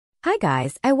Hi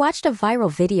guys, I watched a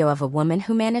viral video of a woman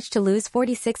who managed to lose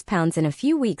 46 pounds in a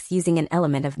few weeks using an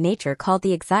element of nature called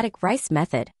the exotic rice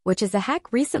method, which is a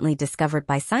hack recently discovered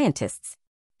by scientists.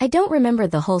 I don't remember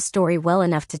the whole story well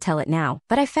enough to tell it now,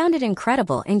 but I found it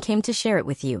incredible and came to share it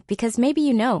with you because maybe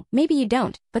you know, maybe you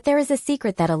don't, but there is a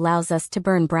secret that allows us to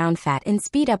burn brown fat and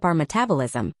speed up our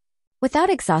metabolism. Without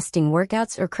exhausting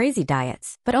workouts or crazy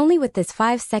diets, but only with this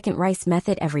 5-second rice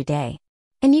method every day.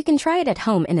 And you can try it at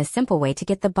home in a simple way to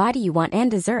get the body you want and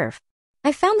deserve.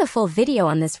 I found the full video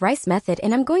on this rice method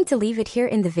and I'm going to leave it here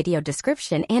in the video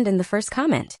description and in the first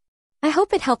comment. I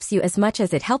hope it helps you as much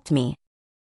as it helped me.